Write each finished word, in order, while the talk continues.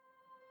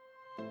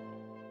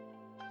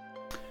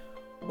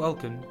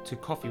Welcome to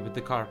Coffee with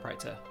the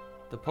Chiropractor,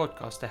 the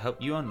podcast to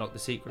help you unlock the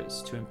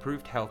secrets to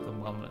improved health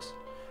and wellness.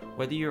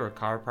 Whether you're a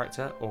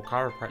chiropractor or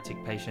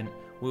chiropractic patient,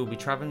 we will be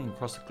traveling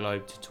across the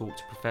globe to talk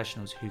to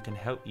professionals who can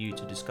help you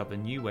to discover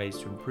new ways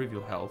to improve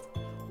your health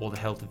or the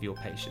health of your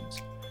patients.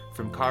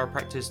 From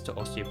chiropractors to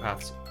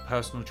osteopaths,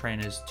 personal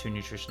trainers to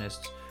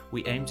nutritionists,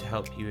 we aim to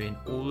help you in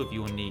all of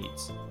your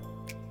needs.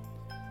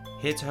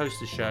 Here to host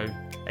the show,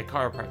 a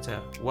chiropractor,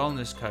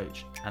 wellness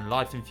coach, and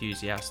life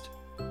enthusiast,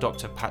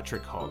 Dr.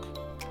 Patrick Hogg.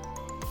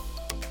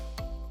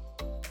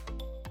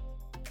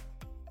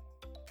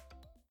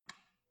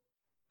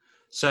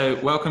 So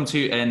welcome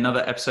to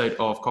another episode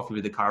of Coffee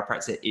with the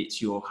Chiropractor.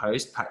 It's your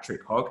host,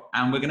 Patrick Hogg,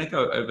 and we're going to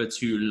go over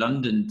to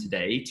London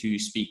today to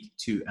speak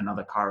to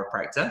another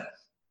chiropractor.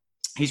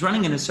 He's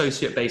running an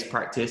associate-based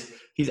practice.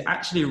 He's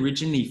actually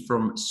originally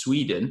from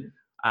Sweden.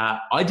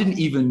 I didn't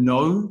even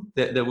know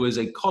that there was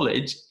a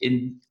college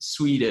in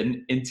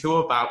Sweden until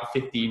about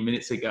 15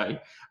 minutes ago.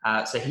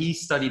 So he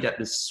studied at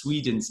the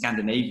Sweden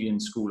Scandinavian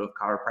School of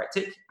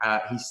Chiropractic.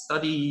 He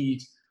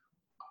studied,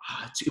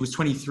 it was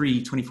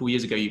 24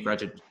 years ago you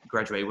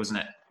graduated, wasn't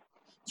it?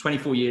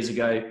 24 years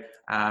ago.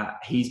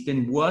 He's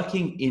been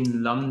working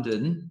in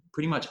London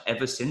pretty much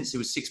ever since. It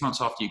was 6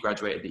 months after you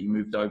graduated that you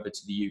moved over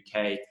to the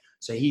UK.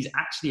 So he's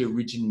actually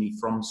originally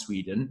from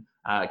Sweden,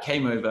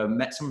 came over,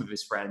 met some of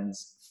his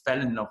friends, fell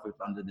in love with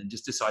London and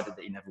just decided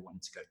that he never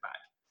wanted to go back.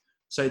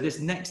 So this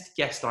next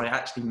guest I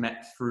actually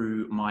met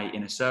through my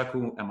inner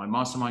circle and my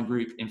mastermind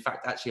group. In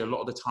fact, actually a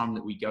lot of the time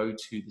that we go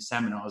to the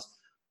seminars,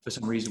 for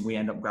some reason we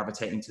end up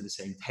gravitating to the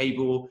same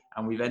table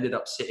and we've ended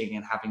up sitting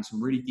and having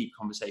some really deep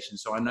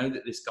conversations. So I know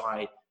that this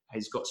guy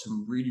has got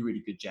some really,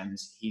 really good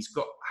gems. He's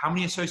got, how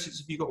many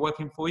associates have you got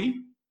working for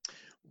you?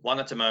 One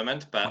at the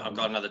moment, but I've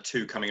got another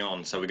 2 coming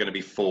on. So we're going to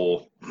be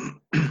 4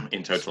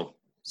 in total.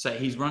 So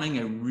he's running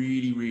a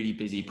really, really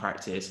busy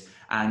practice.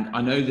 And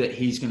I know that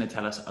he's going to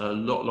tell us a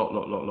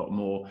lot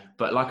more.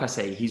 But like I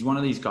say, he's one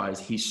of these guys,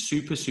 he's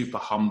super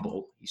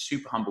humble. He's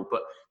super humble,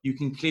 but you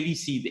can clearly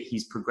see that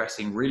he's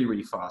progressing really,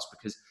 really fast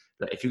because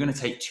if you're going to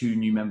take 2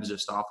 new members of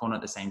staff on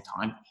at the same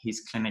time,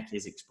 his clinic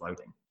is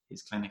exploding.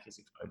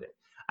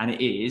 And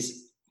it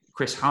is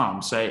Chris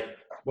Harm. So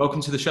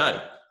welcome to the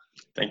show.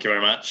 Thank you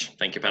very much.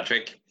 Thank you,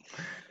 Patrick.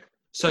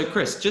 So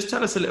Chris, just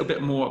tell us a little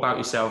bit more about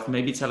yourself.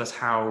 Maybe tell us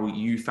how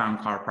you found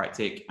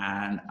chiropractic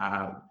and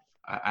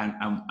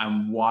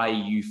why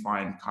you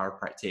find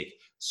chiropractic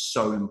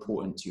so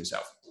important to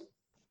yourself.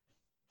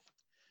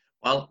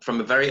 Well, from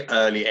a very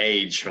early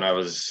age, when I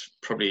was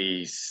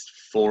probably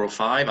 4 or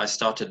 5, I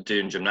started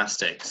doing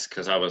gymnastics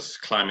because I was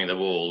climbing the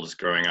walls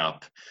growing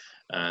up,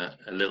 a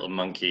little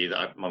monkey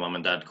that my mum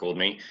and dad called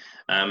me.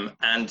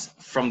 And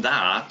from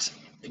that,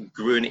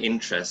 grew an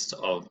interest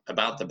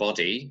about the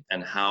body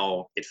and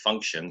how it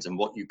functions and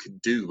what you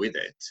could do with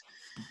it.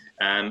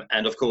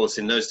 And of course,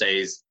 in those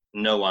days,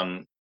 no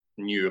one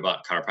knew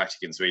about chiropractic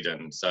in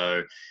Sweden.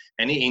 So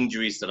any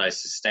injuries that I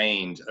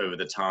sustained over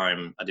the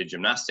time I did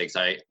gymnastics,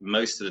 I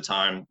most of the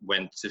time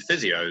went to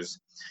physios,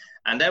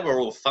 and they were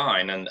all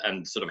fine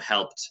and sort of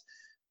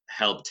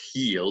helped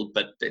heal,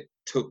 but it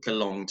took a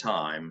long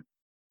time.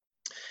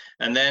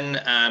 And then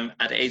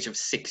at the age of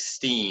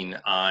 16,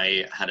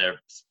 I had a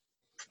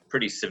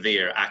pretty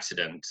severe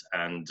accident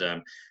and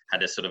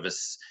had a sort of a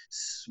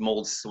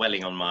small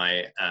swelling on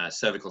my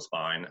cervical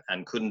spine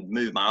and couldn't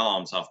move my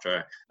arms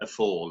after a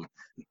fall.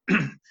 I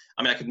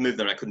mean, I could move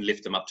them, I couldn't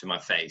lift them up to my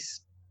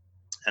face.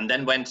 And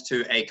then went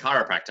to a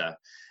chiropractor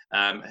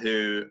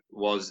who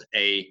was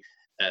a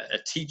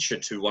teacher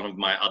to one of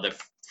my other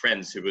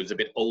friends who was a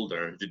bit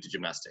older, who did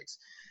gymnastics.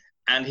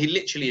 And he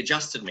literally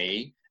adjusted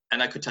me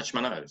and I could touch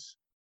my nose.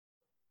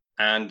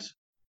 And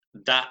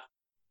that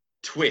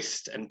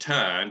twist and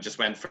turn just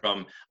went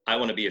from I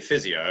want to be a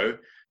physio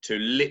to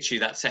literally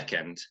that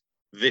second,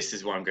 this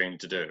is what I'm going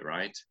to do,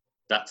 right?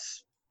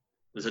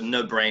 There's a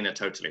no-brainer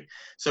totally.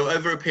 So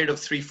over a period of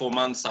 3-4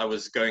 months, I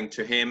was going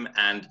to him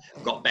and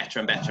got better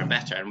and better and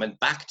better and went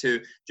back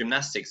to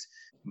gymnastics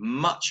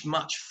much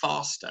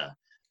faster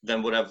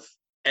than what I've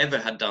ever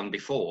had done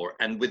before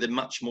and with a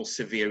much more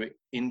severe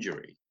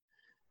injury.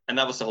 And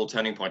that was the whole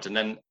turning point. And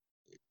then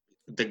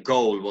the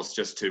goal was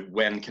just to,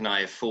 when can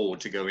I afford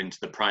to go into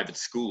the private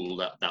school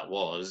that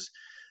was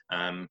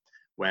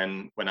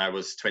when I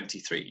was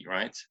 23,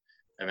 right?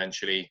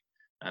 Eventually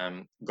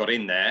got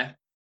in there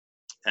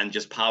and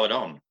just powered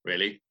on,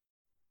 really.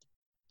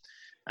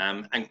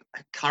 And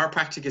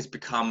chiropractic has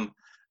become,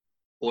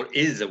 or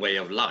is a way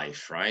of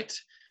life, right?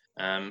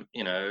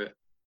 You know,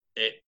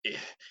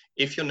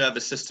 if your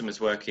nervous system is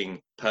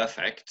working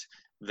perfect,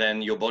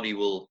 then your body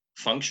will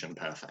function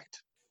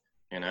perfect,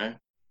 you know?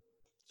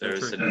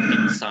 There's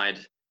an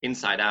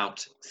inside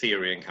out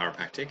theory in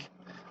chiropractic,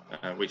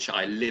 which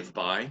I live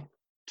by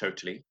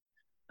totally.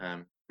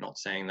 Not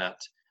saying that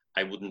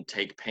I wouldn't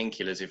take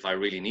painkillers if I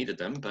really needed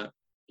them, but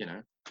you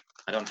know,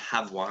 I don't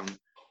have one.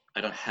 I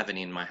don't have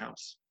any in my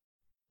house.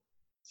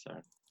 So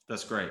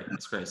that's great.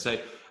 So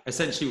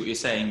essentially what you're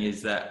saying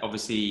is that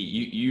obviously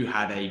you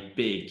had a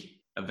big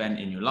event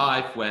in your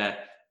life where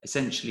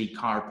essentially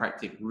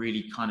chiropractic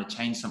really kind of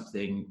changed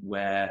something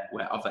where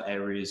other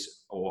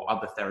areas or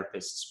other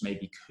therapists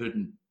maybe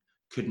couldn't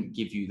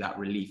give you that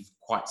relief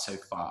quite so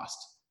fast.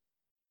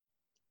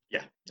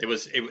 Yeah, it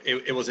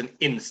was an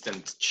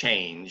instant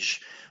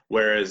change,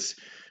 whereas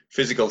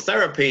physical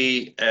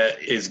therapy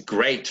is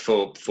great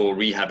for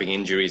rehabbing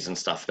injuries and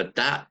stuff, but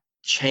that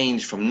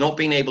changed from not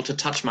being able to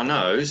touch my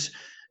nose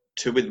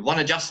to with one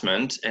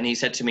adjustment, and he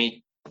said to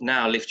me,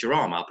 now lift your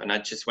arm up, and I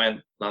just went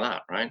like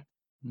that, right?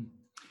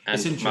 And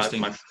it's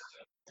interesting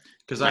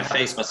because my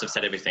face must have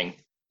said everything.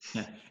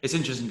 Yeah, it's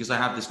interesting because I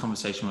have this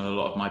conversation with a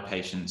lot of my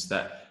patients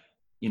that,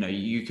 you know,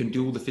 you can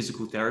do all the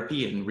physical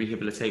therapy and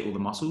rehabilitate all the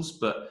muscles,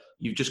 but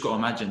you've just got to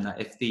imagine that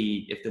if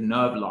the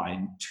nerve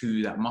line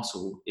to that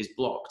muscle is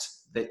blocked,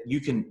 that you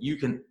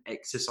can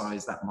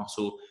exercise that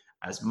muscle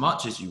as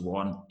much as you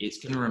want,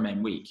 it's going to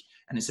remain weak.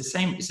 And it's the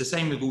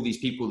same with all these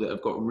people that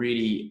have got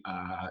really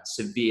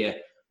severe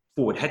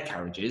forward head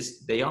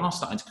carriages. They are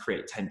starting to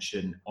create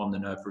tension on the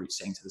nerve roots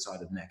sitting to the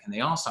side of the neck, and they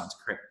are starting to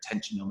create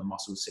tension on the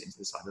muscles sitting to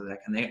the side of the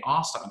neck, and they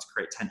are starting to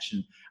create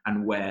tension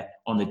and wear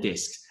on the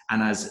discs.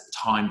 And as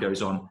time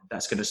goes on,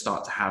 that's going to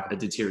start to have a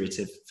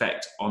deteriorative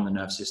effect on the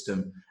nerve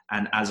system,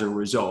 and as a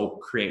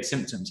result create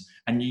symptoms.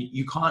 And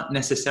you can't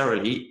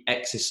necessarily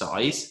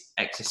exercise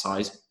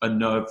a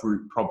nerve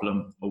root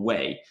problem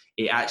away.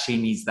 It actually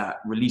needs that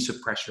release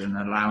of pressure and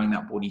allowing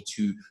that body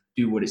to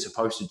do what it's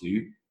supposed to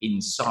do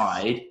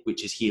inside,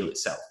 which is heal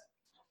itself.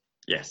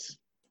 Yes.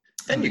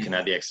 Then you can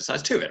add the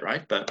exercise to it,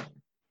 right? But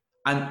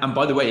and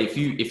by the way, if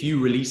you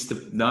release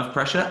the nerve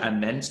pressure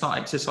and then start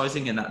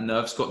exercising, and that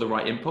nerve's got the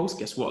right impulse,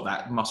 guess what?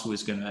 That muscle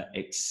is going to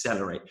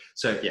accelerate.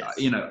 So, yes.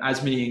 You know,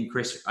 as me and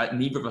Chris,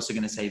 neither of us are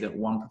going to say that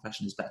one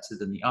profession is better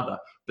than the other,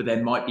 but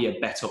there might be a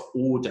better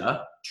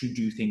order to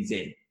do things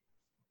in.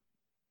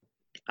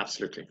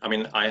 Absolutely. I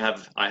mean, I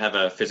have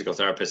a physical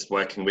therapist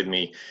working with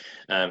me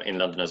in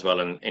London as well,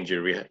 an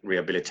injury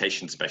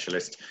rehabilitation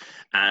specialist,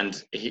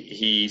 and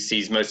he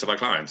sees most of our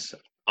clients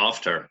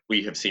after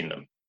we have seen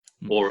them,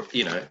 or,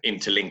 you know,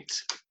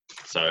 interlinked.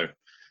 So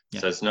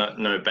it's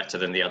no better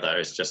than the other.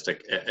 It's just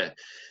a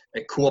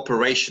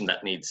cooperation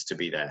that needs to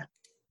be there.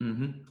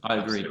 Mm-hmm. I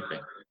agree.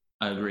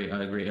 I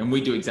agree. And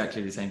we do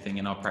exactly the same thing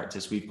in our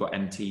practice. We've got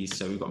MTs,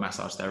 so we've got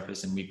massage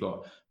therapists, and we've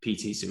got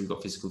PTs, so we've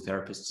got physical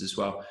therapists as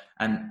well.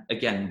 And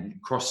again,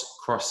 cross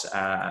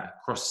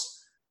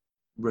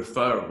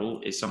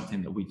referral is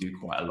something that we do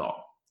quite a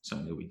lot.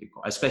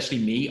 Especially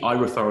me, I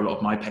refer a lot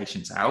of my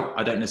patients out.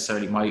 I don't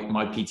necessarily,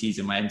 my PTs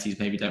and my MTs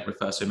maybe don't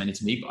refer so many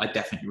to me, but I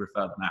definitely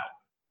refer them out.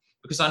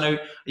 Because I know,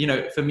 you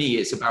know, for me,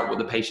 it's about what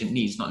the patient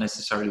needs, not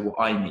necessarily what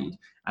I need.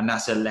 And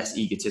that's a less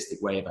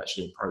egotistic way of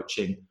actually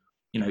approaching,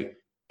 you know,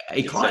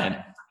 a client.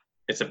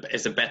 It's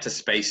a better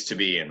space to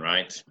be in,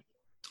 right?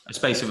 A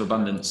space of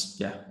abundance.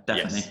 Yeah,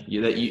 definitely.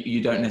 Yes.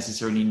 You don't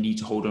necessarily need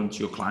to hold on to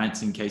your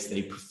clients in case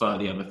they prefer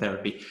the other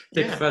therapy. If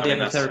they prefer the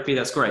other therapy,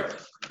 that's great.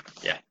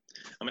 Yeah.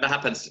 I mean, that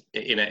happens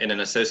in an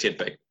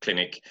associate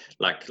clinic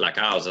like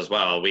ours as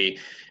well. We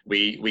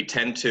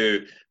tend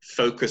to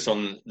focus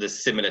on the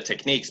similar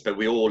techniques, but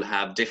we all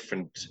have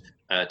different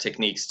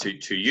techniques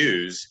to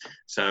use.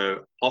 So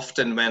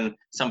often when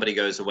somebody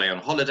goes away on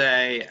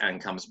holiday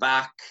and comes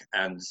back,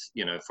 and,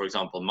 you know, for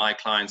example, my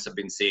clients have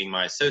been seeing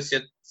my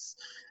associates,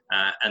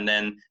 and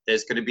then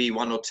there's going to be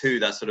one or two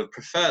that sort of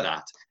prefer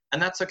that, and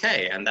that's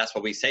okay. And that's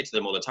what we say to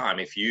them all the time.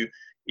 If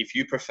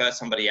you prefer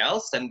somebody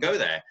else, then go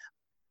there.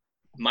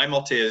 My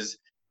motto is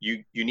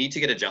you need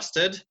to get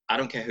adjusted. I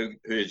don't care who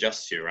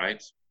adjusts you,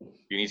 right?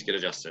 You need to get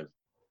adjusted.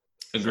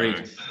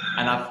 Agreed. So,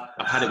 and I've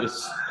had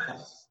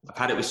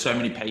it with so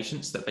many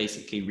patients that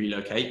basically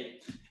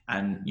relocate,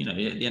 and, you know, at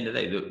the end of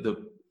the day,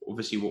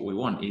 obviously what we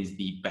want is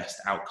the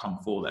best outcome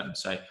for them.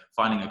 So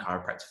finding a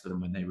chiropractor for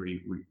them when they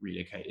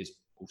relocate is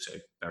also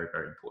very,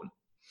 very important.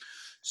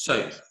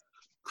 So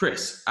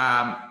Chris,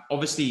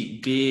 obviously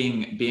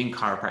being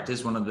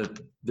chiropractors, one of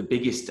the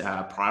biggest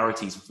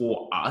priorities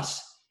for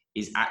us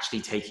is actually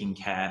taking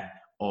care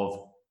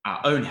of our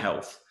own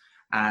health.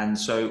 And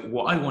so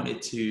what I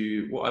wanted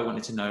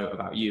to know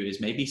about you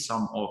is maybe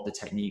some of the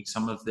techniques,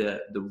 some of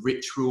the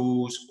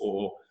rituals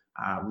or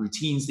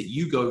routines that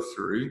you go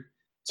through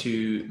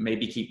to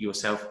maybe keep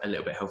yourself a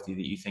little bit healthy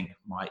that you think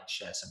might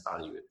share some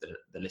value with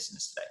the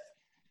listeners today.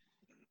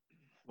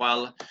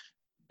 Well,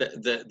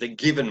 the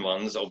given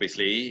ones,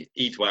 obviously,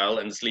 eat well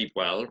and sleep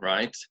well,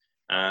 right?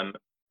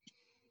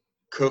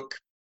 Cook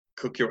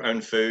your own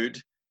food.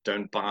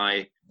 Don't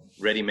buy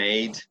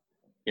ready-made,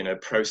 you know,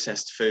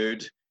 processed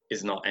food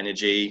is not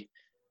energy.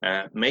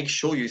 Make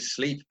sure you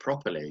sleep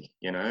properly,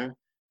 you know,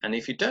 and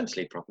if you don't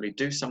sleep properly,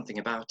 do something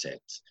about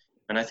it.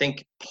 And I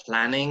think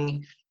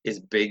planning is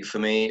big for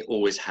me,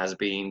 always has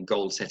been,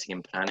 goal setting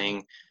and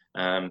planning.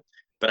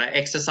 But I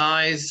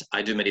exercise,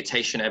 I do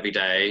meditation every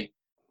day.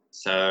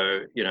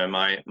 So, you know,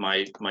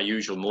 my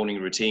usual morning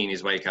routine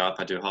is wake up,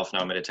 I do half an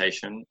hour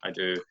meditation, I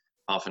do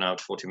half an hour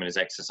to 40 minutes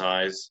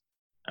exercise.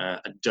 I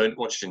don't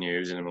watch the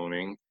news in the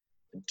morning.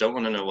 I don't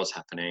want to know what's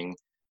happening.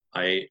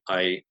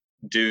 I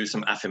do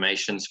some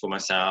affirmations for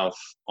myself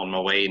on my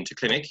way into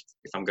clinic,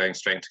 if I'm going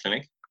straight into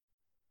clinic.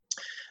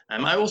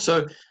 I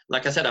also,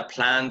 like I said, I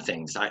plan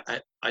things.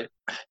 I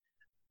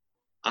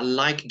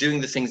like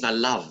doing the things I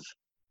love.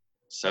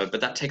 So,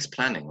 but that takes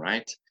planning,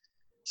 right?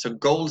 So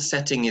goal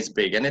setting is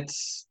big, and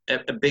it's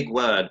a big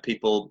word.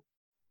 People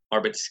are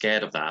a bit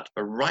scared of that,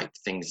 but write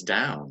things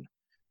down.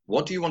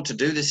 What do you want to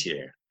do this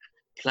year?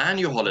 Plan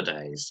your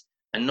holidays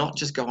and not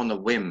just go on a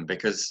whim,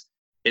 because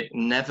it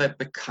never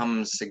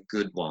becomes a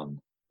good one.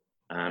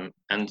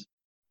 And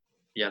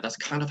yeah, that's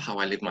kind of how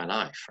I live my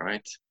life,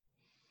 right?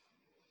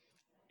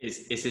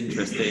 It's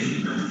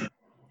interesting.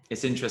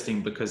 It's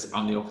interesting because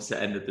I'm the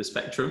opposite end of the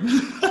spectrum.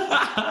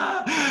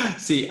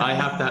 See, I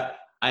have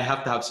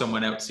to have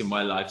someone else in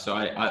my life. So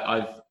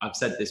I've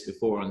said this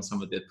before on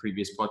some of the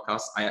previous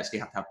podcasts. I actually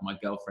have to have my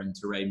girlfriend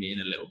to rein me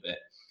in a little bit,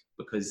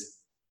 because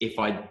if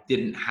I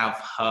didn't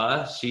have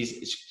her,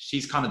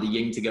 she's kind of the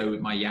yin to go with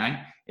my yang.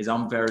 Is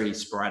I'm very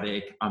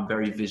sporadic, I'm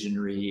very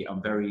visionary,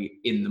 I'm very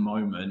in the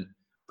moment,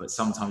 but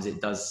sometimes it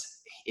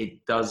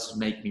does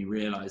make me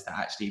realize that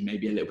actually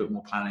maybe a little bit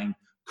more planning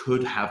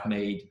could have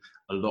made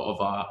a lot of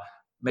our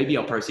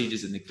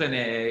procedures in the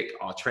clinic,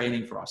 our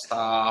training for our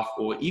staff,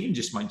 or even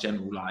just my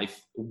general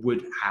life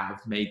would have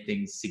made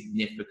things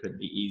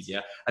significantly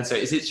easier. And so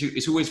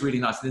it's always really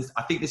nice.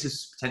 I think this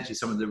is potentially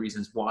some of the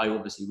reasons why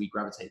obviously we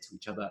gravitate to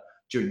each other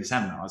during the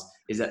seminars,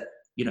 is that,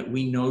 you know,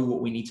 we know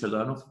what we need to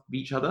learn of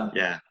each other.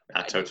 Yeah,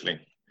 totally.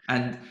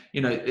 And,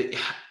 you know,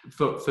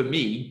 for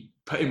me,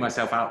 putting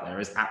myself out there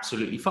is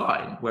absolutely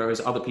fine, whereas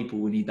other people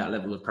will need that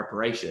level of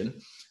preparation.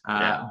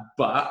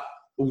 But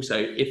also,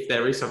 if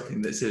there is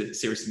something that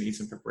seriously needs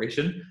some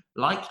preparation,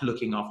 like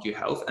looking after your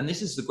health, and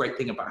this is the great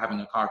thing about having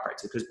a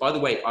chiropractor, because by the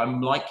way,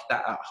 I'm like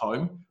that at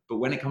home, but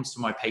when it comes to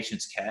my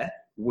patients' care,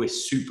 we're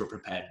super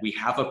prepared. We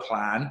have a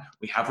plan,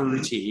 we have a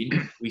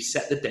routine, we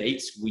set the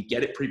dates, we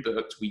get it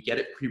pre-booked, we get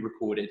it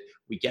pre-recorded,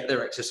 we get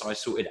their exercise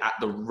sorted at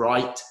the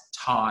right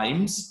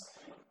times.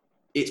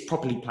 It's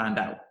properly planned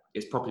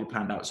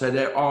out. So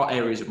there are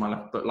areas of my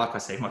life, but like I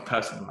say, my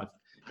personal life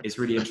is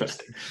really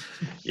interesting.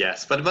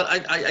 Yes, but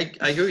I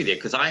agree with you,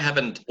 because I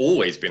haven't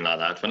always been like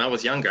that. When I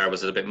was younger, I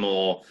was a bit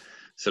more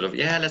sort of,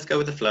 yeah, let's go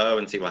with the flow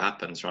and see what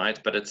happens, right?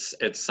 But it's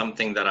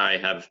something that I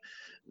have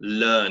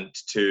learned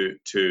to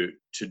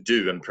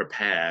do and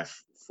prepare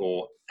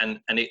for, and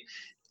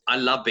I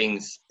love being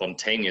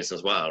spontaneous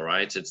as well,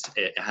 right?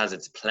 It has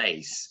its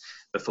place,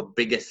 but for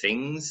bigger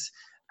things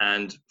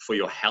and for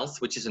your health,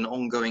 which is an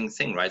ongoing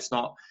thing, right? It's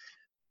not,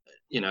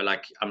 you know,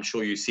 like I'm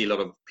sure you see a lot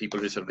of people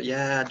who sort of,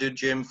 yeah, I do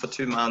gym for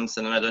 2 months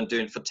and then I don't do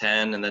it for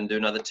 10 and then do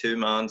another 2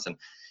 months, and,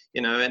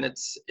 you know, and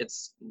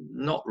it's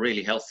not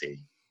really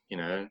healthy. You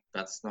know,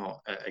 that's not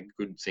a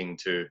good thing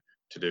to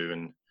do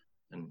and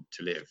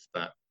to live.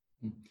 But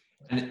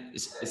and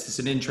it's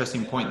an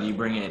interesting point that you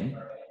bring in,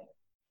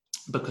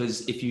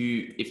 because if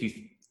you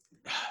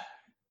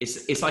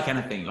it's like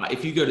anything. Like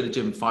if you go to the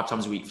gym 5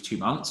 times a week for 2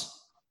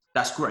 months,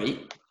 that's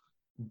great,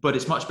 but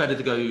it's much better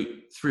to go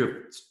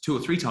 2 or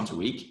 3 times a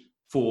week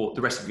for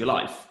the rest of your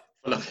life.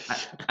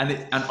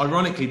 And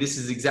ironically, this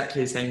is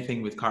exactly the same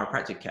thing with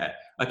chiropractic care.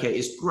 Okay,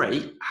 it's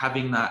great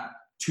having that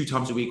 2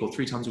 times a week or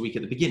 3 times a week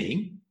at the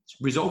beginning,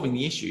 resolving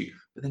the issue,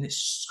 but then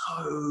it's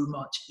so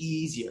much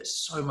easier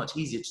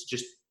to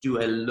just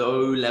do a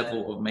low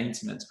level of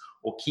maintenance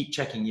or keep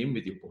checking in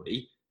with your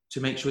body to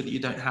make sure that you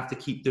don't have to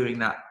keep doing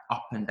that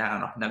up and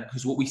down.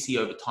 Because what we see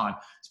over time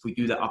is if we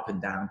do that up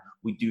and down,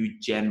 we do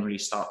generally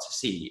start to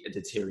see a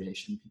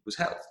deterioration in people's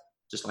health.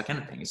 Just like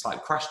anything, it's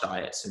like crash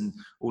diets and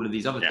all of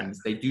these other things.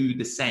 They do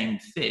the same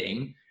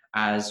thing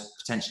as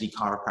potentially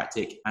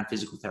chiropractic and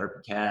physical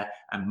therapy care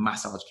and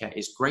massage care.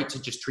 It's great to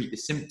just treat the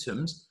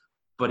symptoms,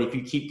 but if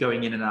you keep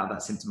going in and out of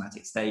that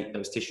symptomatic state,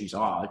 those tissues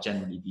are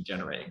generally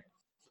degenerating.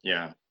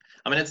 Yeah.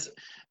 I mean, it's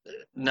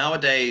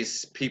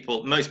nowadays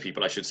most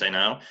people, I should say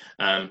now,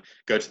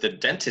 go to the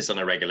dentist on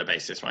a regular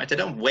basis, right? They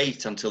don't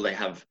wait until they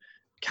have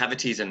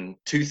cavities and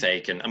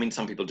toothache, and I mean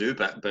some people do,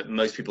 but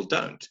most people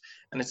don't,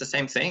 and it's the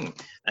same thing.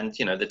 And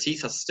you know, the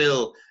teeth are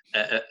still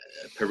a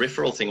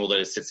peripheral thing, although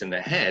it sits in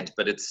their head,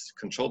 but it's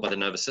controlled by the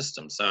nervous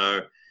system. So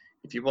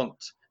if you want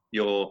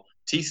your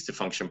teeth to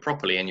function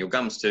properly and your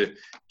gums to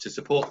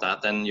support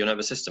that, then your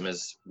nervous system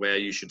is where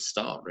you should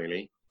start,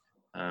 really.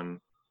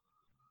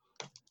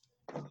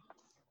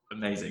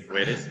 Amazing.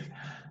 Where it is.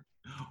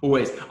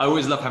 I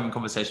always love having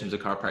conversations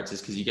with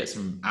chiropractors, because you get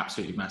some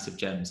absolutely massive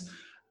gems.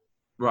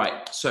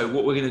 Right, so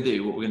what we're going to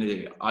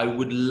do, I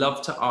would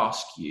love to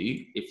ask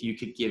you if you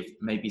could give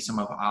maybe some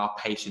of our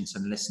patients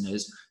and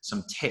listeners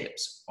some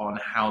tips on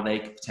how they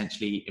could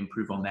potentially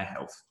improve on their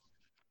health.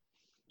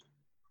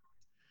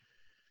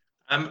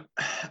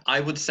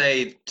 I would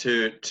say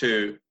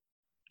to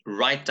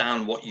write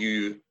down what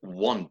you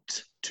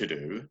want to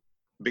do,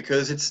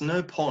 because it's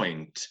no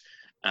point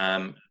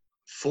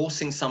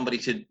forcing somebody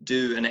to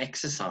do an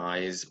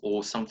exercise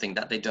or something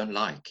that they don't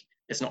like.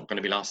 It's not going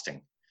to be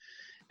lasting.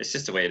 It's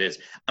just the way it is.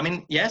 I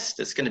mean, yes,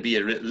 there's going to be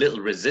a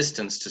little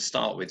resistance to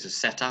start with to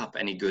set up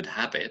any good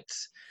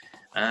habits,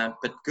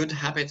 but good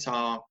habits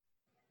are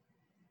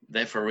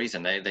there for a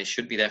reason. They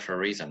should be there for a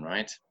reason,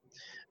 right?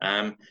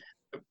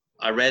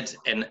 I read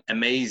an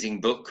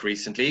amazing book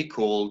recently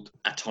called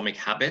Atomic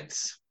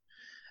Habits,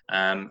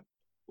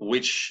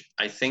 which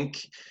I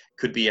think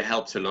could be a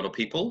help to a lot of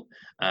people.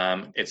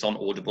 It's on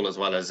Audible as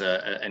well as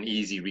an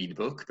easy read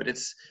book, but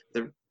it's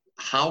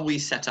how we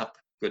set up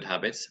good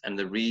habits and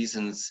the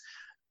reasons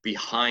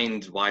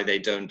behind why they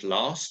don't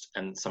last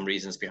and some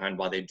reasons behind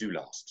why they do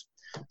last.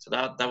 So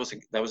that was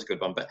a good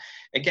one. But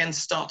again,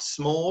 start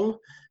small,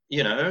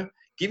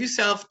 give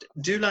yourself,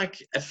 do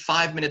like a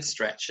 5-minute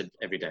stretch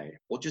every day,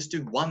 or just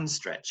do one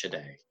stretch a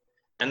day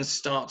and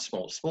start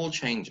small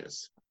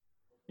changes,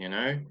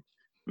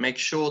 make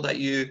sure that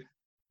you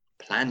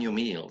plan your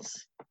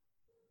meals.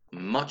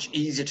 Much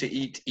easier to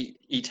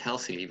eat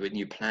healthily when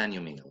you plan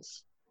your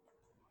meals,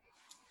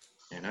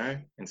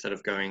 instead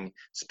of going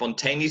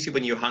spontaneously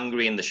when you're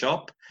hungry in the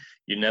shop.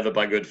 You never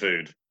buy good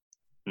food,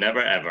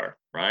 never ever,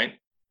 right?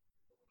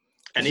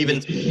 And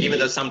even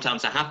though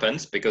sometimes it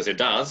happens, because it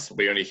does,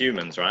 we're only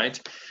humans, right?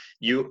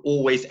 You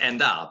always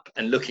end up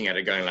and looking at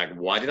it going like,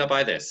 why did I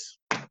buy this?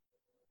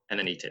 And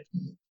then eat it.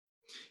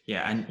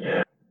 Yeah,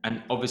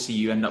 and obviously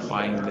you end up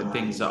buying the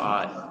things that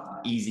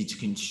are easy to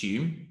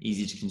consume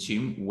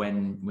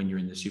when you're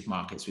in the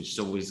supermarkets, which is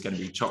always going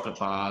to be chocolate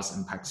bars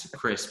and packets of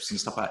crisps and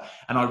stuff like that.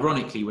 And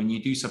ironically, when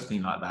you do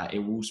something like that, it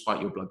will spike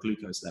your blood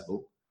glucose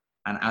level.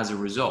 And as a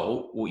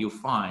result, what you'll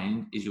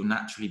find is you'll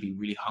naturally be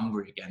really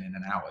hungry again in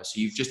an hour. So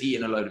you've just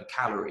eaten a load of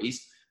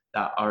calories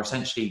that are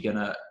essentially going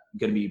to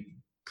be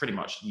pretty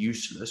much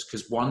useless,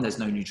 because one, there's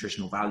no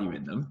nutritional value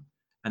in them.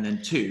 And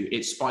then two,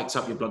 it spikes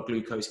up your blood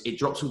glucose. It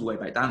drops all the way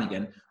back down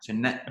again. So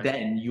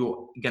then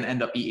you're going to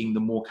end up eating the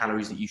more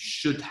calories that you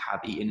should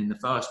have eaten in the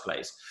first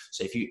place.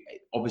 So if you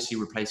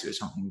obviously replace it with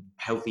something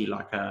healthy,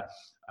 like a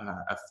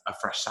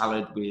fresh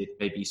salad with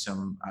maybe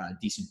some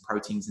decent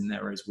proteins in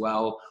there as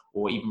well,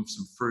 or even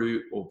some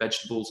fruit or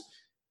vegetables,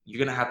 you're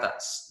going to have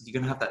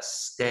that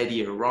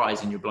steadier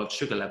rise in your blood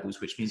sugar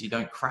levels, which means you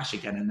don't crash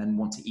again and then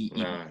want to eat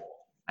even more.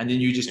 And then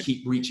you just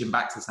keep reaching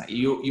back to something.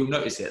 You'll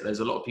notice it.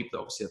 There's a lot of people that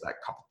obviously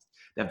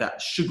have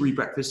that sugary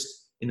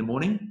breakfast in the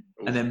morning,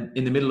 and then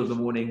in the middle of the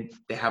morning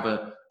they have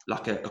a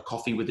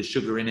coffee with the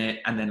sugar in it,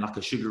 and then like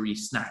a sugary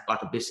snack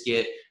like a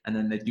biscuit, and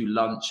then they do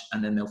lunch,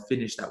 and then they'll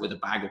finish that with a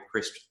bag of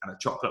crisps and a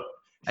chocolate.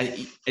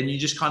 And you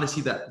just kind of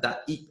see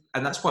that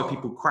and that's why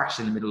people crash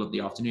in the middle of the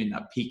afternoon,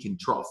 that peak and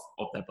trough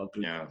of their blood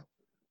glucose.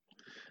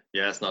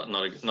 Yeah, it's not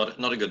a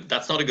good.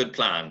 That's not a good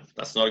plan.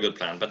 That's not a good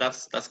plan. But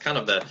that's kind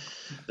of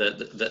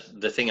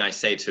the thing I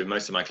say to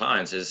most of my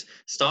clients is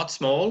start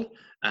small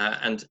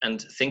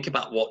and think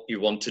about what you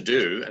want to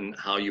do and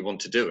how you want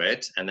to do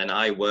it, and then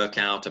I work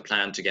out a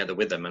plan together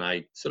with them, and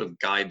I sort of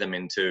guide them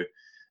into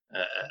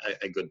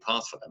a good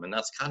path for them, and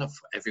that's kind of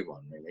for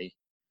everyone, really.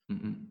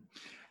 Mm-hmm.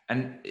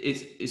 And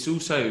it's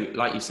also,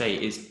 like you say,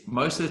 is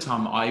most of the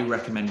time I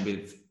recommend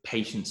with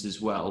patients as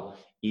well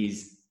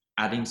is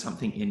adding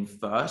something in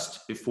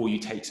first before you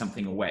take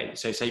something away.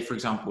 So say, for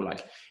example,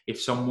 like if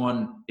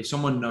someone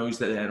knows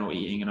that they're not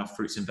eating enough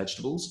fruits and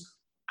vegetables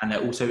and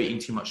they're also eating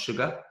too much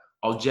sugar,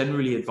 I'll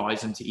generally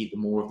advise them to eat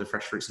more of the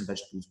fresh fruits and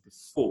vegetables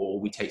before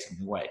we take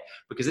something away.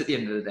 Because at the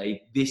end of the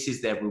day, this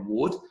is their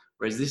reward,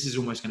 whereas this is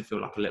almost going to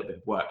feel like a little bit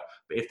of work.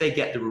 But if they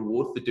get the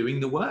reward for doing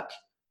the work,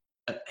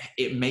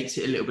 it makes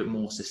it a little bit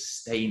more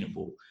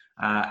sustainable.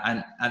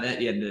 And at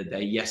the end of the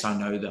day, yes, I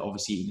know that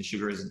obviously eating the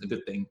sugar isn't a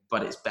good thing,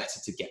 but it's better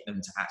to get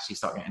them to actually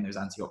start getting those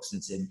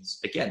antioxidants in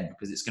again,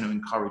 because it's going to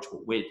encourage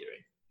what we're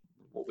doing.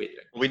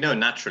 We know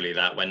naturally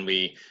that when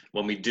we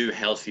do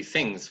healthy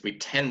things, we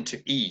tend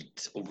to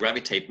eat or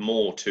gravitate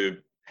more to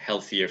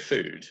healthier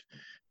food,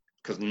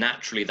 because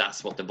naturally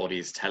that's what the body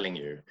is telling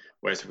you.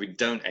 Whereas if we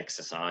don't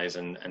exercise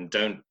and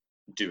don't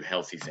do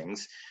healthy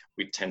things,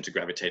 we tend to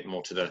gravitate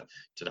more to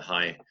the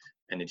high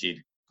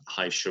energy,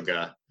 high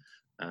sugar,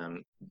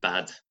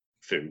 bad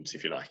foods,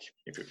 if you like,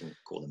 if you can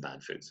call them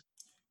bad foods.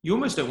 You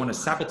almost don't want to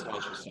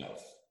sabotage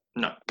yourself.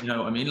 No. You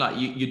know what I mean? Like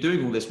you're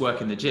doing all this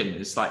work in the gym.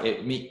 It's like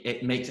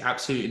it makes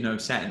absolutely no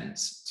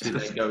sense to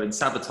then go and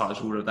sabotage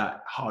all of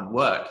that hard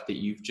work that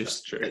you've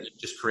just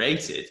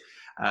created.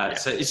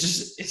 So it's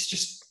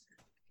just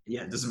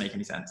it doesn't make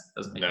any sense.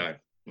 No,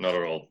 not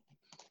at all.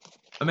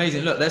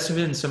 Amazing. Look, there's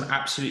been some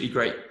absolutely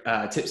great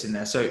tips in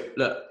there. So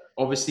look,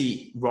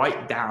 obviously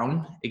write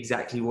down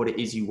exactly what it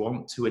is you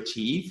want to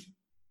achieve.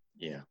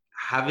 Yeah.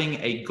 Having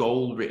a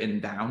goal written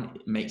down,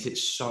 it makes it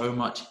so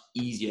much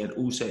easier. And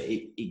also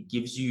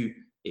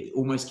it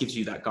almost gives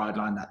you that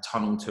guideline, that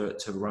tunnel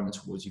to run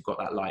towards. You've got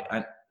that light.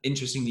 And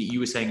interesting that you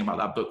were saying about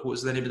that book. What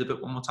was the name of the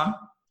book one more time?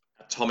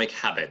 Atomic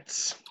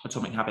Habits.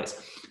 Atomic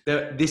Habits.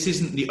 This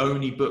isn't the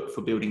only book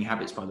for building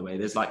habits, by the way.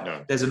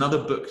 There's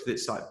another book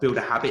that's like Build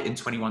a Habit in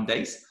 21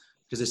 Days.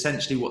 Because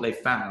essentially what they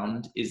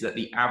found is that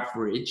the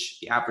average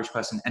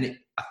person, and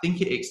I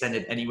think it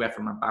extended anywhere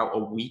from about a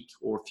week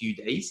or a few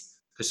days,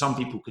 because some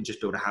people can just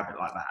build a habit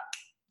like that.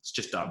 It's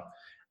just done.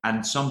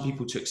 And some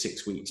people took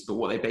 6 weeks, but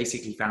what they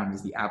basically found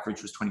is the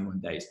average was 21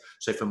 days.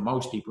 So for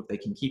most people, if they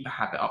can keep a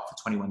habit up for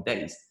 21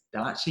 days,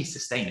 they'll actually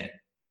sustain it.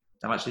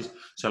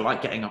 So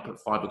like getting up at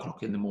 5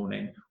 o'clock in the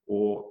morning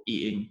or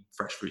eating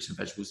fresh fruits and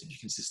vegetables, if you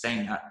can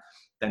sustain that,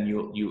 then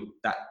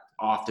that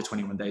after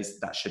 21 days,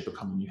 that should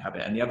become a new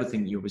habit. And the other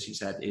thing you obviously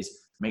said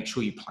is make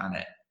sure you plan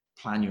it.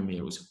 Plan your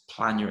meals,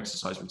 plan your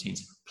exercise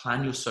routines,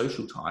 plan your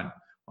social time,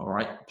 all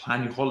right?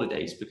 Plan your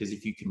holidays, because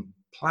if you can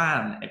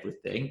plan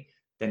everything,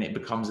 then it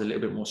becomes a little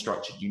bit more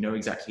structured. You know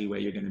exactly where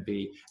you're going to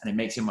be, and it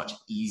makes it much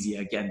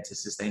easier, again, to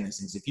sustain those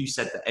things. If you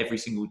said that every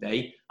single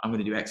day, I'm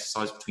going to do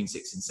exercise between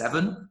 6 and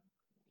 7,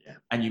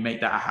 and you make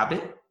that a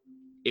habit,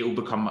 it will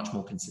become much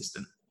more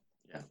consistent.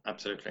 Yeah,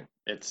 absolutely.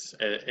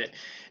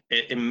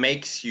 It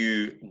makes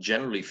you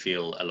generally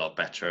feel a lot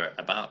better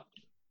about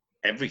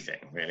everything,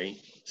 really,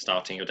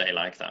 starting your day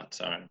like that.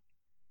 So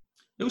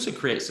it also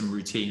creates some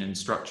routine and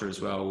structure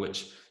as well,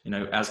 which, you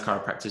know, as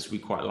chiropractors, we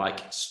quite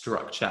like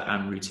structure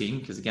and routine,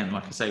 because again,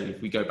 like I say,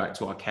 if we go back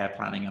to our care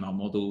planning and our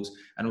models,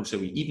 and also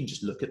we even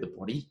just look at the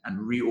body and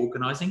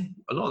reorganizing,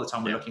 a lot of the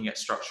time we're looking at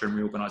structure and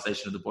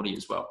reorganization of the body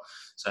as well.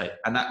 So,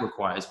 and that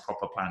requires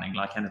proper planning,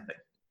 like anything.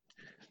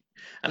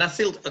 And I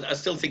still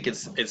think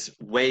it's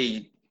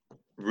way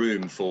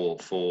room for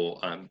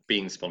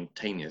being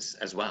spontaneous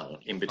as well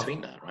in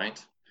between that,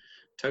 right?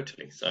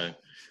 Totally. So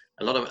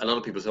a lot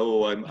of people say,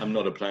 oh, I'm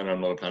not a planner, I'm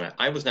not a planner.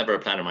 I was never a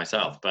planner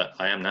myself, but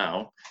I am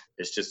now.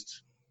 It's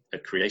just a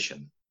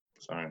creation.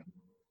 So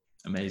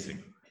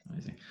amazing.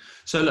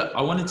 So look,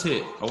 I wanted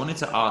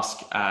to ask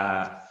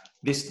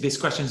this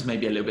question is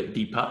maybe a little bit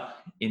deeper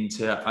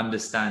into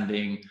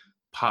understanding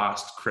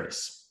past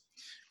Chris,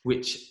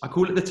 which I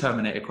call it the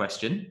Terminator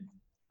question.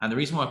 And the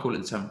reason why I call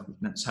it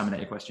the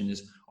Terminator question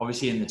is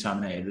obviously in the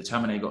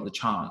Terminator got the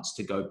chance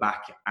to go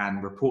back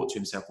and report to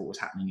himself what was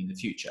happening in the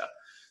future.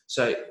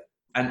 So,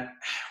 and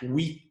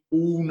we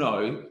all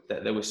know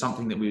that there was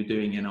something that we were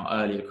doing in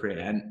our earlier career,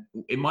 and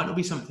it might not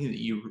be something that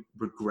you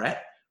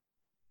regret,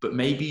 but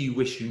maybe you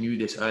wish you knew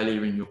this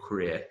earlier in your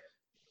career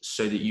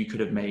so that you could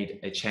have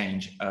made a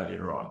change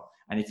earlier on.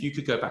 And if you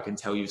could go back and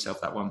tell yourself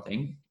that one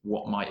thing,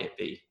 what might it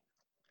be?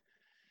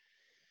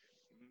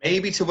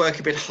 Maybe to work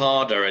a bit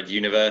harder at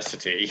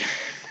university.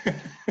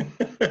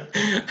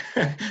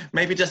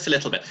 Maybe just a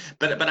little bit.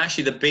 But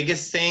actually the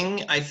biggest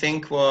thing I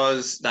think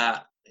was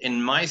that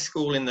in my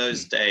school in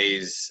those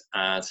days,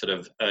 sort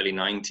of early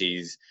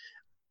 90s,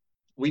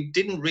 we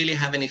didn't really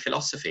have any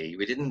philosophy.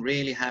 We didn't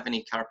really have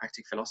any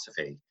chiropractic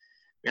philosophy.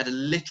 We had a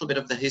little bit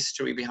of the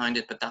history behind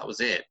it, but that was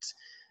it.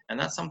 And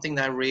that's something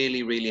that I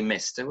really, really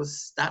missed. There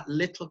was that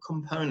little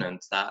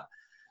component that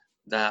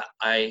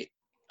I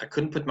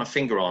couldn't put my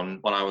finger on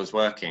while I was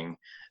working.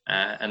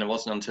 And it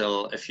wasn't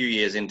until a few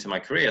years into my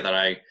career that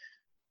I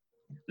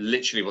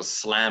literally was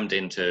slammed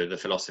into the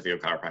philosophy of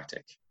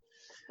chiropractic.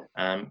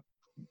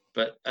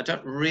 But I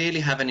don't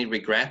really have any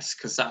regrets,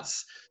 because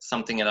that's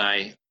something that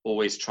I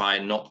always try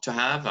not to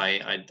have.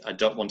 I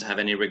don't want to have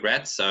any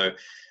regrets. So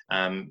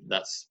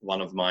that's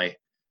one of my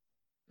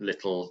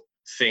little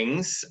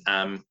things.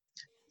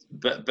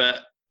 But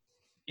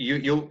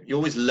you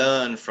always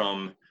learn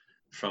from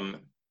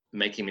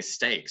making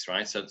mistakes,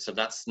 right? So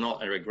that's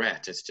not a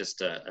regret. It's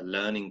just a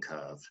learning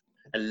curve,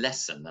 a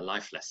lesson, a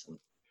life lesson.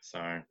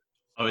 So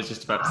I was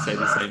just about to say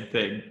the same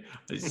thing.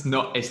 It's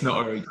not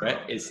a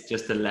regret. It's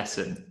just a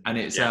lesson. And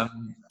it's,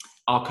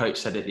 our coach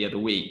said it the other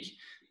week,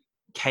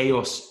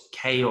 chaos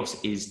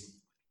is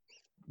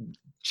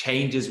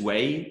change's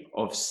way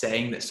of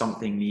saying that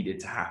something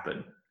needed to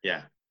happen.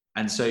 Yeah.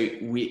 And so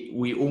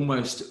we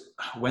almost,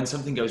 when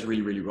something goes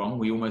really, really wrong,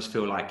 we almost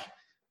feel like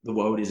the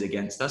world is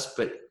against us,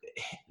 but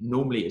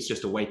normally it's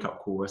just a wake-up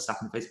call or a slap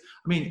in the face.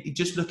 I mean,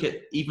 just look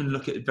at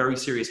very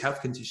serious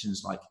health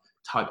conditions like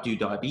type 2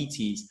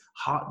 diabetes,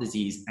 heart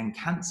disease, and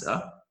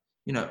cancer.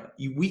 You know,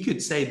 we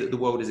could say that the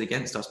world is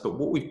against us, but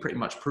what we've pretty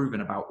much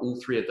proven about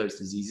all three of those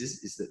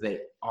diseases is that they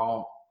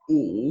are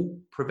all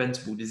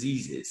preventable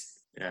diseases.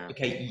 Yeah.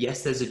 Okay,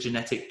 yes, there's a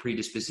genetic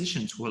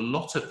predisposition to a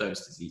lot of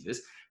those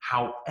diseases.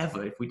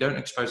 However, if we don't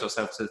expose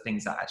ourselves to the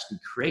things that actually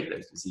create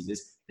those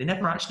diseases, they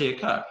never actually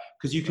occur.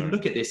 Because you can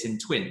look at this in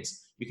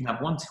twins. You can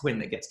have one twin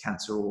that gets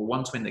cancer, or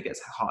one twin that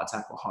gets a heart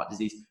attack or heart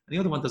disease, and the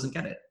other one doesn't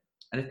get it.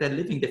 And if they're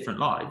living different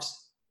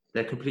lives,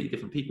 they're completely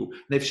different people.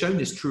 And they've shown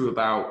this true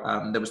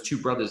about, there was two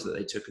brothers that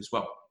they took as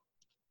well.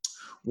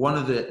 One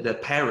of the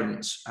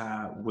parents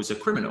was a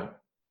criminal.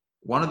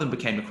 One of them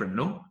became a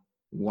criminal.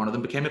 One of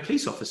them became a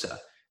police officer.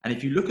 And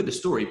if you look at the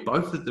story,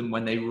 both of them,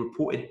 when they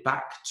reported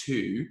back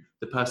to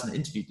the person that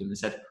interviewed them, they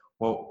said,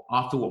 well,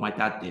 after what my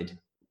dad did,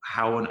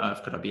 how on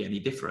earth could I be any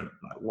different?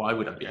 Like, why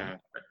would I be any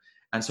different?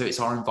 And so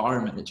it's our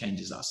environment that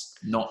changes us,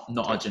 not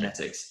our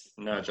genetics.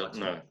 No.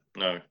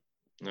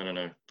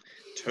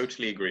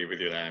 Totally agree with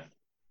you there.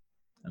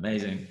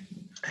 Amazing.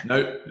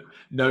 No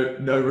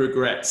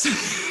regrets.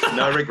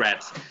 No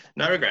regrets.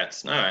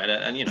 No,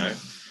 and you know,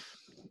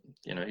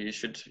 you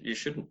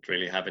shouldn't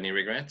really have any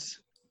regrets.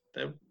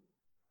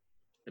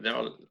 They're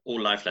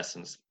all life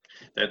lessons.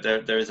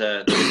 There is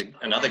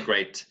another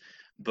great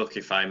book,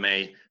 if I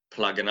may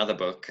plug another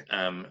book,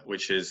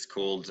 which is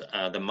called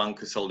The Monk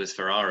Who Sold His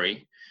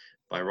Ferrari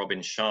by Robin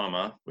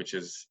Sharma, which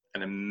is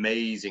an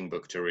amazing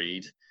book to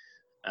read.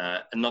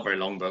 A not very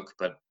long book,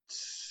 but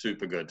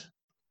super good.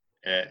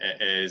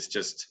 It is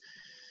just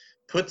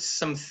puts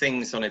some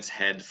things on its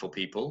head for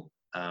people.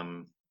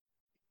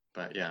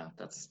 But yeah,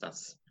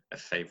 that's a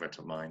favorite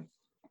of mine.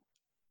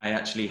 I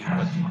actually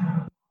have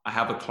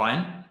a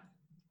client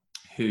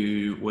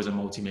who was a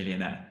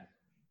multimillionaire.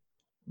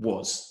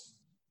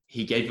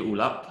 He gave it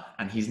all up,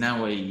 and he's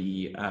now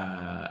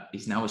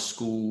a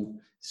school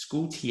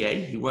TA.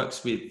 He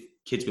works with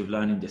kids with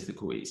learning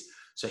difficulties.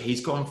 So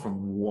he's gone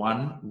from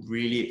one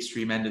really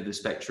extreme end of the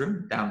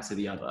spectrum down to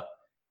the other.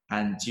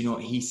 And you know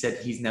what he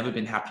said? He's never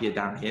been happier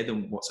down here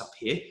than what's up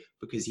here,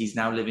 because he's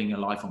now living a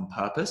life on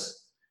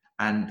purpose.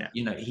 And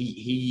you know,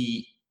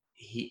 he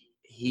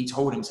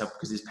told himself,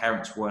 because his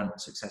parents weren't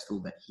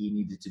successful, that he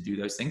needed to do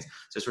those things.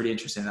 So it's really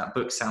interesting. That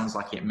book sounds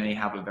like it may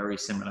have a very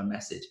similar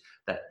message,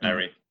 that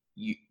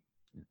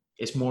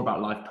it's more about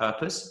life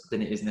purpose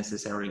than it is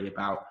necessarily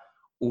about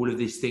all of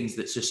these things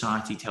that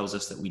society tells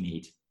us that we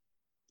need.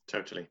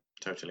 Totally.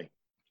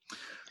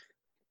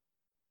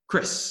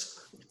 Chris.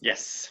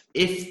 Yes.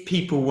 If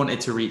people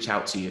wanted to reach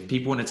out to you, if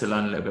people wanted to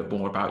learn a little bit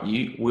more about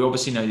you, we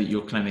obviously know that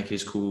your clinic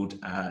is called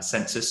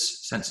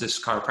Sensus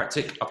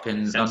Chiropractic up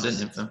in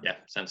London. Yeah,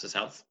 Sensus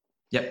Health.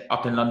 Yep,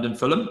 up in London,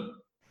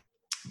 Fulham.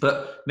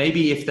 But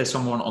maybe if there's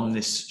someone on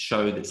this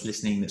show that's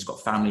listening, that's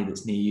got family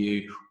that's near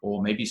you,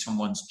 or maybe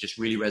someone's just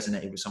really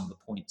resonated with some of the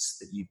points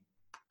that you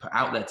put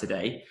out there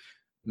today,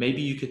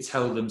 maybe you could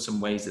tell them some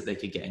ways that they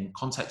could get in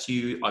contact with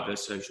you, either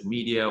social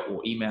media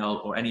or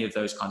email or any of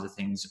those kinds of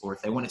things, or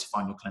if they wanted to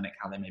find your clinic,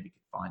 how they maybe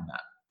could find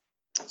that.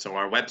 So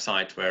our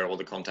website, where all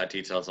the contact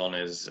details on,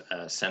 is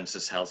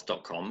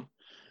sensushealth.com.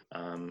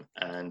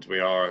 And we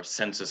are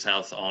Sensus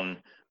Health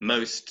on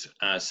most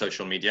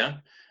social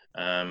media.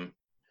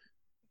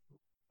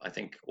 I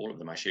think all of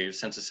them actually.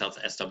 Sensus Health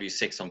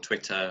SW6 on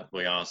Twitter.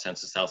 We are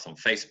Sensus Health on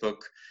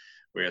Facebook.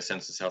 We are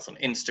Sensus Health on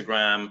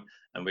Instagram,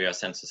 and we are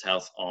Sensus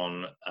Health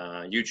on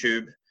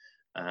YouTube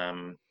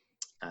and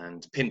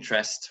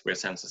Pinterest. We're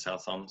Sensus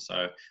Health on,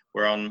 so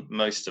we're on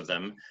most of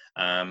them.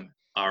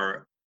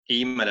 Our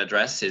email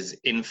address is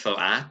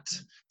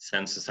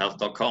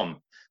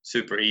info@sensushealth.com.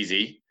 Super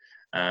easy,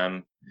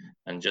 and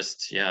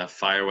just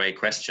fire away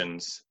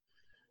questions.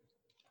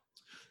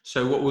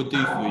 So what we'll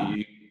do for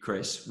you,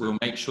 Chris, we'll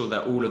make sure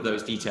that all of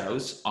those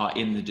details are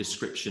in the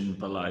description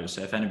below.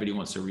 So if anybody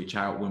wants to reach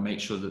out, we'll make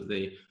sure that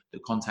the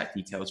contact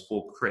details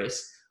for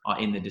Chris are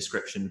in the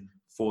description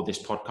for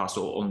this podcast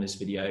or on this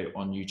video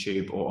on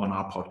YouTube or on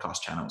our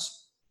podcast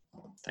channels.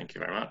 Thank you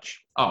very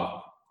much.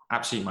 Oh,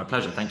 absolutely, my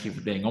pleasure. Thank you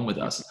for being on with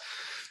us.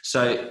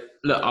 So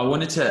look, I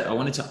wanted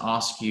to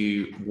ask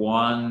you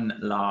one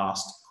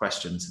last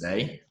question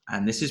today,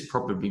 and this is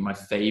probably my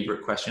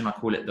favorite question. I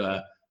call it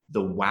the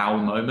wow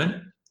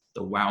moment,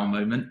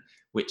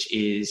 which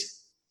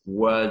is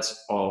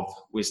words of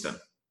wisdom.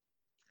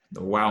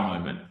 The wow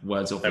moment,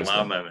 words of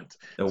wisdom.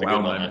 The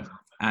wow moment.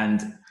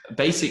 And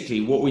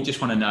basically what we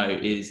just want to know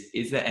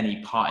is there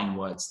any parting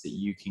words that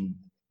you can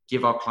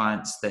give our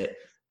clients that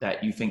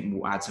you think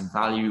will add some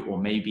value, or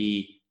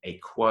maybe a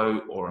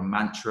quote or a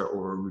mantra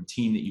or a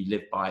routine that you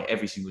live by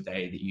every single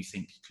day that you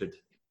think could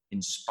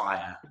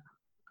inspire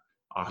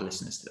our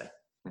listeners today?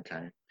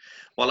 Okay.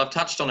 Well, I've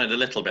touched on it a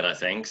little bit, I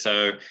think.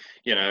 So,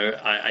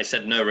 I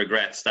said no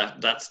regrets.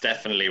 That's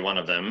definitely one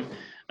of them.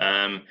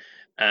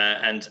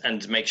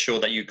 And make sure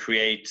that you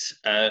create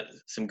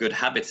some good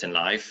habits in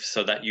life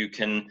so that you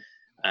can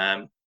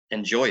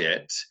enjoy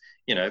it.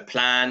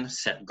 Plan,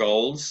 set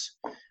goals.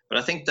 But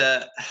I think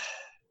the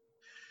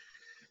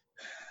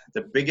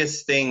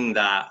biggest thing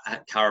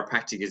that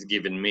chiropractic has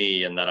given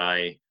me, and that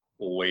I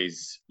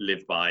always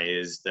live by,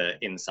 is the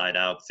inside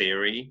out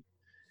theory.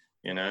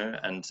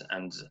 And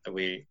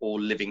we all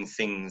living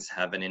things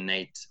have an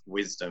innate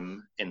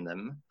wisdom in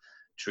them.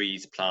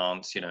 Trees,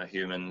 plants,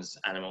 humans,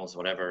 animals,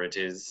 whatever it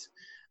is.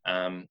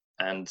 And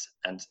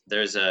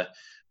there's a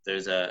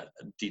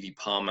D.D.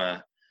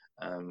 Palmer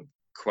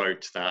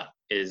quote that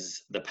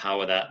is, "The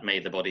power that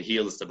made the body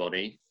heals the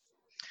body."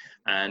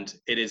 And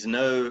it is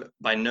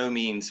by no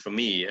means for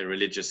me a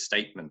religious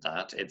statement.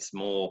 That it's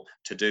more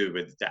to do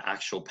with the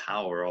actual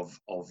power of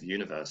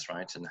universe,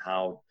 right? And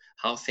how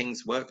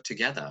things work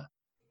together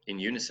in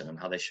unison, and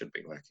how they should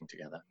be working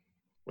together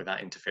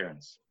without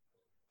interference.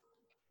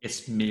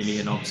 It's merely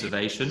an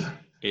observation.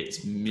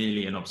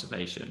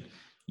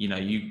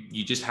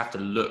 You just have to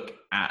look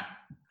at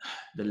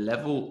the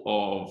level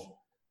of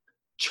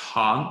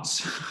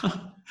chance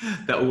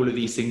that all of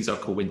these things are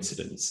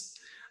coincidence.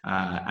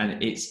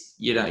 And it's,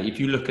 if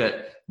you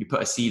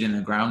put a seed in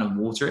the ground and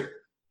water it,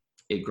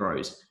 it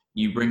grows.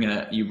 You bring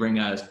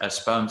a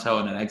sperm cell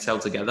and an egg cell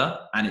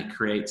together, and it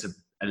creates a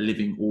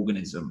living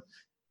organism.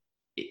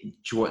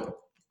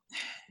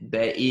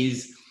 There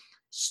is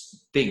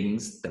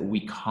things that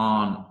we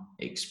can't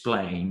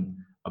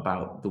explain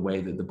about the way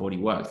that the body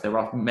works. There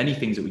are many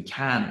things that we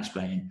can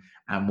explain,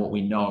 and what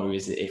we know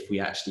is that if we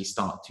actually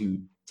start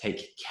to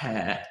take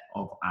care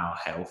of our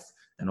health,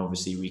 then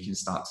obviously we can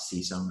start to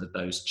see some of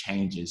those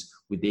changes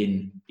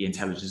within the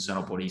intelligence of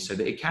our body, so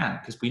that it can,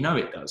 because we know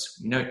it does.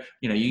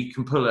 You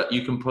can pull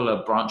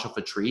a branch off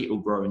a tree, it will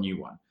grow a new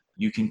one.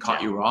 You can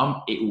cut your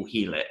arm, it will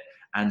heal it.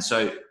 And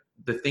so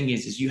the thing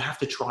is you have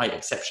to try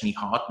exceptionally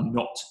hard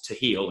not to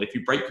heal. If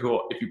you break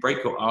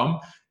your arm,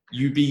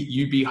 you'd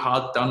be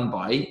hard done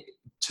by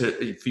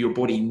for your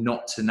body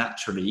not to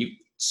naturally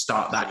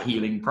start that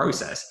healing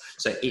process.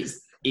 So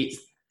it's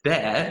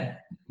there,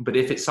 but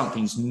if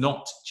something's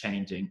not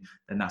changing,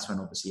 then that's when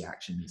obviously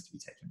action needs to be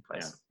taking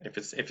place. Yeah.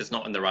 If it's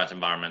not in the right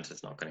environment,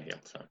 it's not going to heal.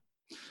 So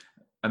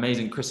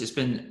amazing, Chris. It's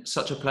been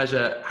such a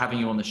pleasure having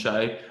you on the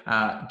show.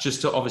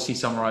 Just to obviously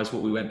summarize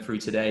what we went through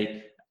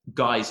today,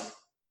 guys,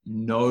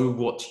 know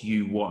what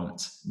you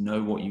want.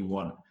 Know what you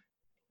want.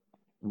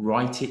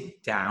 Write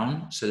it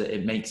down so that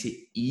it makes it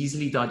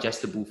easily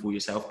digestible for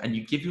yourself, and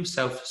you give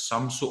yourself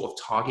some sort of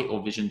target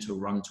or vision to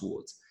run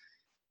towards.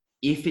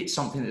 If it's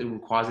something that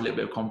requires a little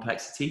bit of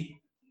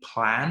complexity,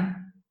 plan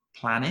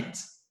it.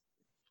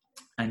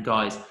 And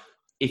guys,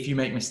 if you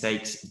make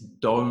mistakes,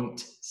 don't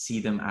see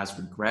them as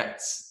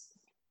regrets.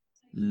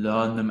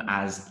 Learn them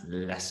as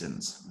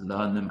lessons.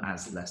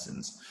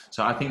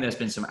 So I think there's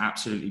been some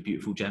absolutely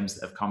beautiful gems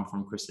that have come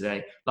from Chris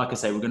today. Like I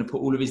say, we're going to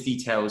put all of his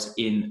details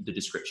in the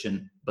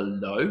description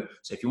below.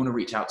 So if you want to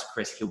reach out to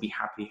Chris, he'll be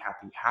happy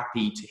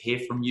to hear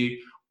from you.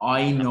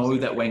 I know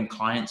that when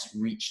clients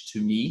reach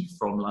to me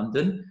from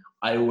London,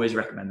 I always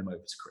recommend them over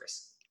to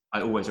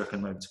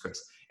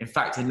Chris. In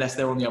fact, unless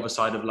they're on the other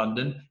side of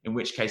London, in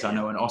which case I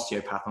know an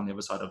osteopath on the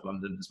other side of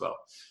London as well,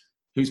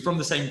 who's from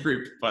the same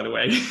group, by the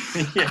way.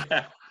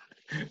 Yeah.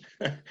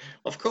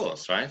 Of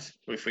course, right?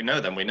 If we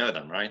know them, we know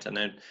them, right? And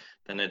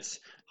then it's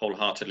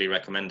wholeheartedly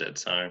recommended.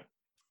 So,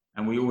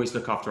 and we always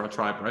look after our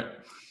tribe, right?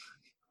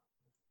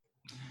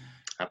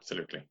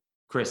 Absolutely.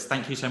 Chris,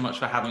 thank you so much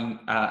for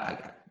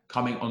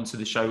coming onto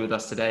the show with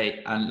us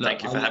today. And look,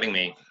 thank you for having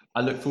me. I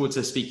look forward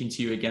to speaking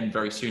to you again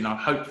very soon. I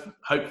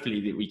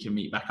hopefully that we can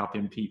meet back up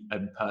in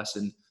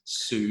person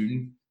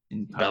soon.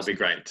 That'll be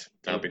great.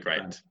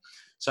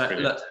 So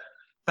look,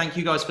 thank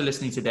you guys for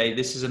listening today.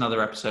 This is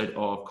another episode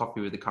of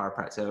Coffee with the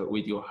Chiropractor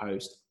with your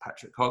host,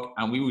 Patrick Hogg,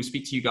 and we will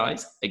speak to you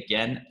guys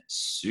again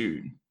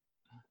soon.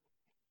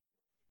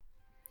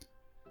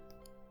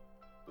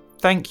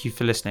 Thank you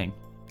for listening.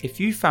 If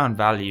you found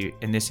value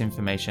in this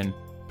information,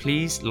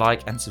 please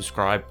like and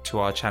subscribe to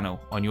our channel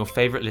on your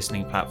favorite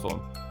listening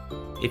platform.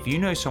 If you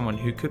know someone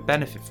who could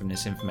benefit from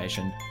this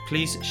information,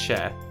 please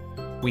share.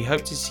 We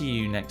hope to see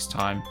you next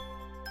time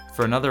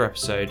for another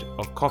episode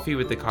of Coffee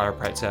with the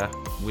Chiropractor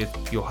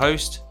with your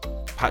host,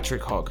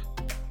 Patrick Hogg.